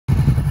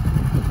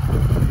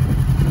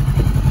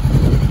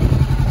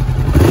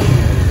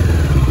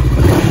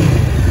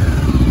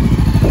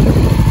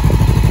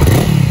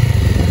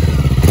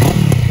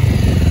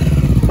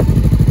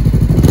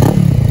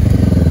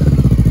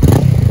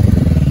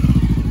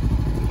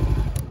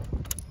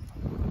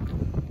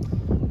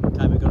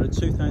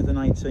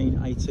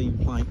2018 18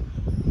 plate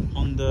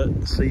Honda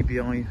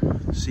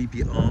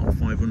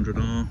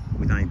CBR500R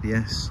with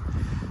ABS.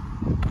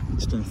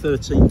 It's done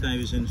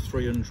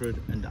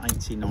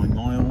 13,389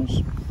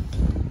 miles.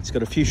 It's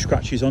got a few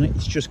scratches on it.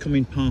 It's just come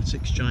in part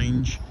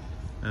exchange.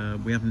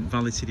 We haven't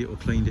valeted it or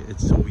cleaned it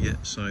at all yet,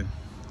 so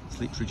it's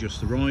literally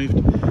just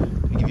arrived.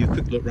 I'll give you a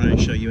quick look round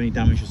and show you any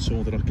damage at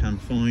all that I can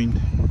find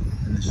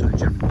and the sort of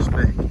general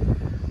spec.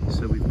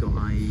 So we've got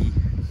a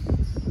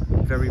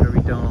very, very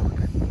dark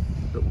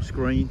little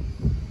screen.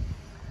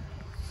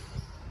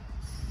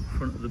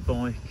 Front of the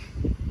bike,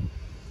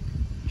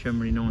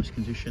 generally nice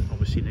condition.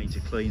 Obviously needs a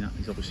clean up,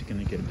 is obviously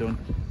going to get done.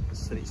 As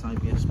I said, it's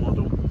ABS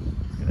model.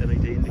 Got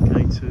LED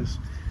indicators.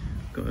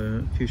 Got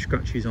a few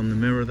scratches on the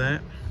mirror there.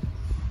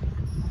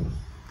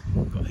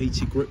 Got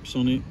heated grips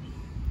on it,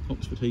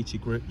 Oxford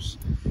heated grips.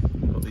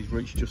 Got these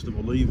reach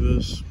adjustable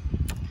levers.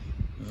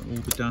 All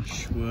the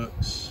dash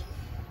works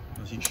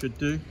as it should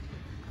do.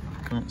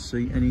 Can't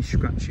see any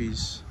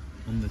scratches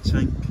on the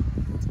tank.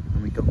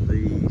 And we got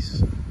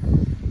these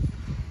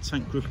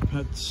tank gripper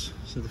pads.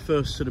 So the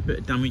first sort of bit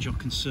of damage I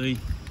can see,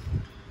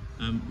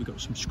 we've got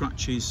some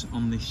scratches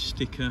on this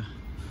sticker,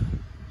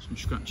 some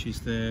scratches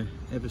there,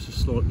 ever so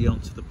slightly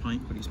onto the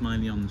paint, but it's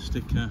mainly on the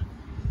sticker.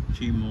 A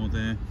few more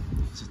there.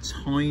 There's a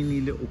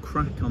tiny little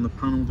crack on the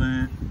panel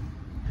there,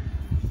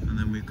 and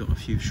then we've got a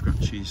few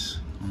scratches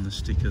on the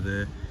sticker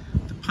there.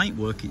 The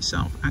paintwork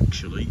itself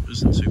actually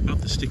isn't too bad.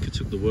 The sticker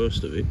took the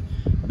worst of it,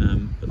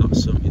 but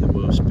that's certainly the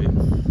worst bit.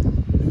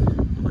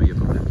 Although you've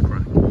got a little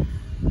crack.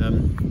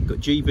 Got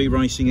GB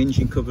Racing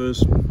engine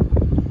covers.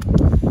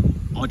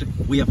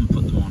 We haven't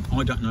put them on.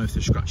 I don't know if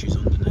there's scratches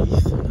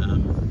underneath,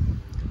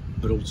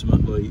 but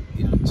ultimately,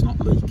 you know, it's not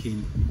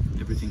leaking.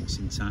 Everything's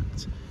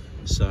intact.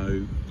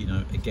 So, you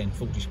know, again,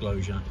 full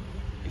disclosure,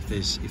 if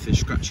there's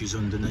scratches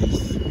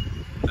underneath,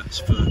 that's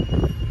for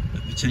a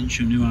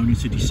potential new owner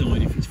to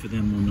decide if it's for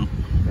them or not.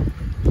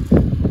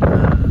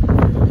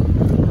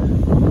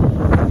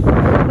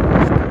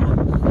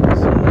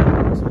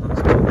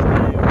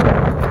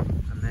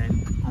 And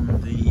then on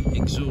the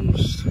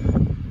exhaust,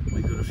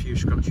 we've got a few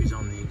scratches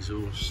on the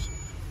exhaust.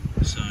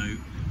 So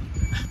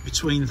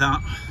between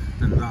that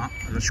and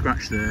a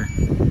scratch there,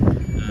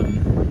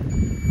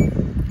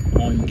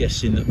 I'm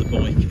guessing that the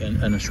bike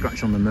and a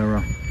scratch on the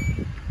mirror,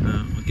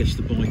 I guess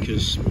the bike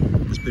has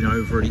been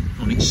over it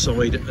on its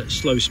side at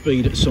slow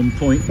speed at some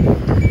point.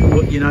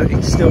 But you know,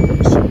 it's still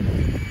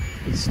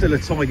a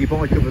tidy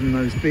bike other than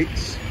those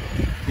bits.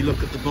 If you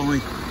look at the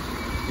bike,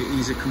 it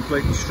is a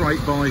completely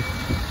straight bike.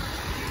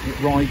 It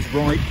rides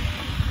right,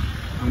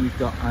 and we've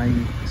got a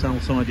tail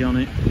tidy on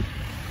it.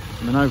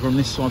 And then over on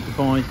this side of the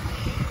bike,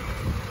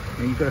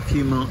 you've got a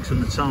few marks on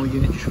the tail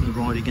unit just from the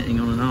rider getting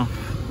on and off.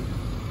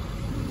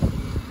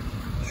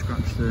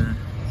 Scratch there,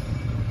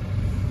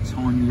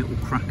 tiny little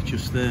crack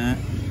just there.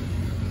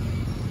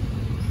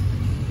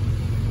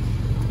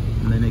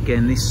 And then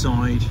again this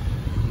side,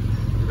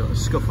 we've got a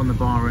scuff on the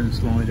bar end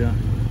slider,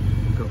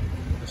 we've got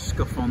a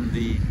scuff on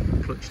the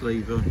clutch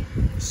lever,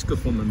 a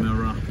scuff on the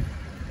mirror,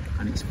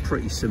 and it's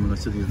pretty similar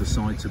to the other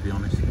side, to be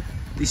honest.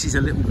 This is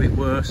a little bit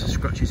worse, the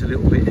scratch is a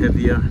little bit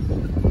heavier,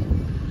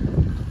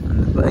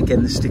 but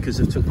again the stickers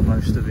have took the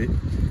most of it.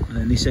 And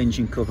then this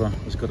engine cover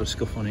has got a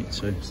scuff on it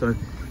too. So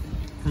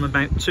from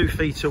about 2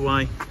 feet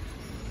away,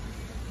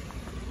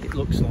 it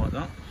looks like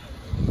that.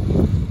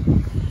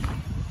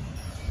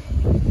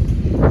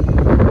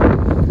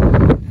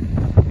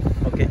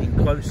 I'll get in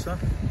closer,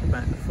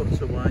 about a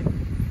foot away.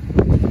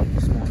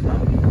 It's like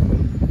that.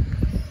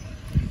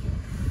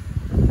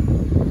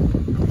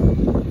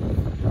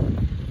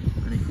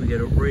 And if we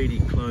get up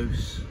really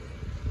close,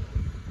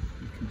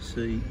 you can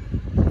see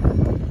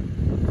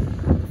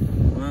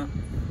that.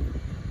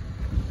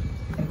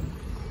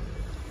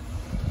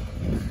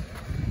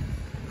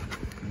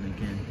 And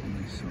again on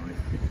this side.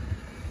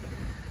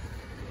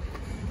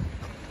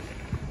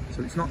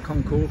 So it's not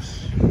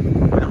concourse,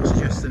 we're not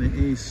suggesting it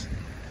is,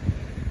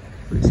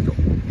 but it's got,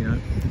 you know,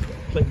 it's got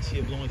plenty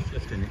of life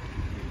left in it.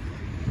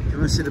 If you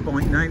want to see the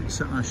bike now,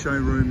 it's at our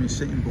showroom in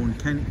Sittingbourne,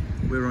 Kent.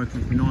 We're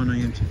open from 9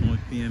 AM to 5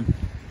 PM,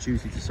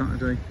 Tuesday to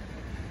Saturday.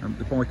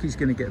 The bike is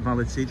going to get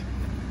valeted.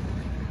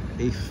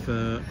 If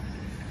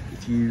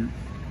you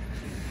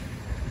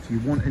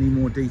want any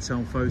more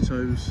detailed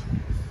photos,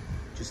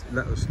 just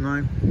let us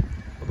know.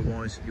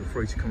 Otherwise, you're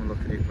free to come and look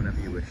at it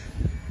whenever you wish.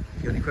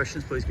 If you have any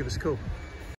questions, please give us a call.